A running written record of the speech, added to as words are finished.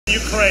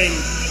Ukraine.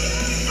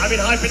 I've been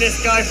hyping this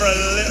guy for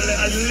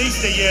at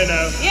least a year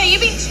now. Yeah,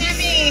 you've been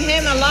championing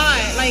him a lot.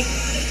 Like,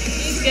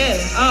 he's good.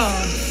 Oh.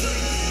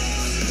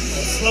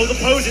 Slow the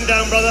posing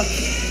down, brother.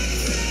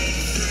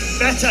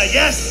 Better,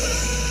 yes.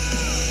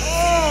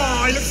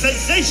 Oh, he looks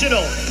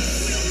sensational.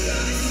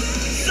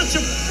 Such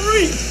a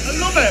freak. I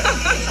love it.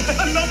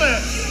 I love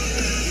it.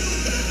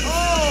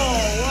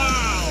 Oh,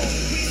 wow.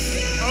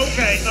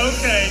 Okay,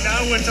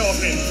 now we're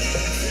talking.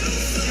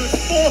 He was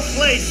fourth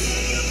place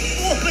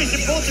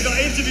in Portugal.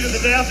 I interviewed him the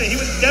day after. He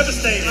was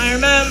devastated. I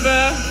remember.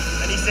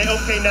 And he said,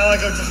 okay, now I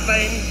go to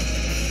Spain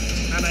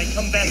and I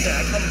come better.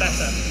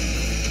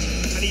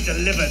 And he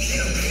delivered.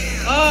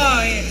 Oh,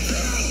 yeah.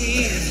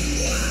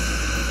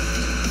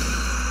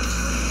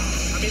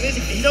 I mean,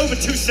 he's over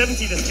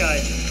 270, this guy.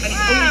 And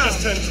he's only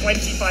just turned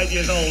 25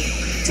 years old.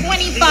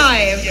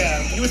 25?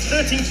 He was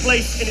 13th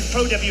place in his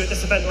pro debut at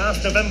this event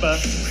last November.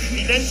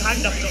 He then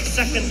tagged up, got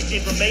second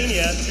in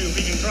Romania to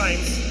Vegan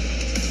Grimes.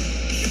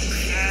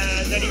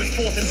 And then he was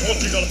fourth in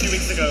Portugal a few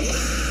weeks ago.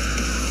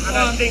 And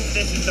I think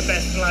this is the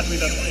best Vlad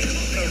we've ever seen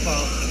so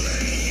far.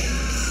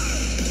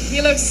 He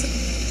looks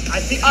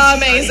He's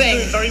amazing.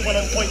 doing very well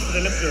on points for the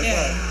Olympia as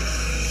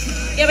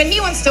well. Yeah, but he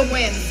wants to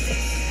win.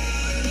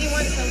 He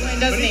wants to win,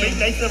 doesn't he?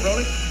 Nathan and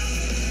Rolling?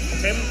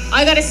 Tim?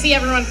 I gotta see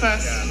everyone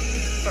first. Yeah,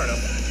 fair enough.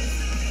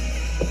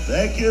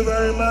 Thank you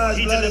very much,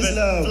 He Vladyslav.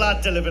 delivered.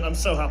 Vlad delivered. I'm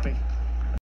so happy.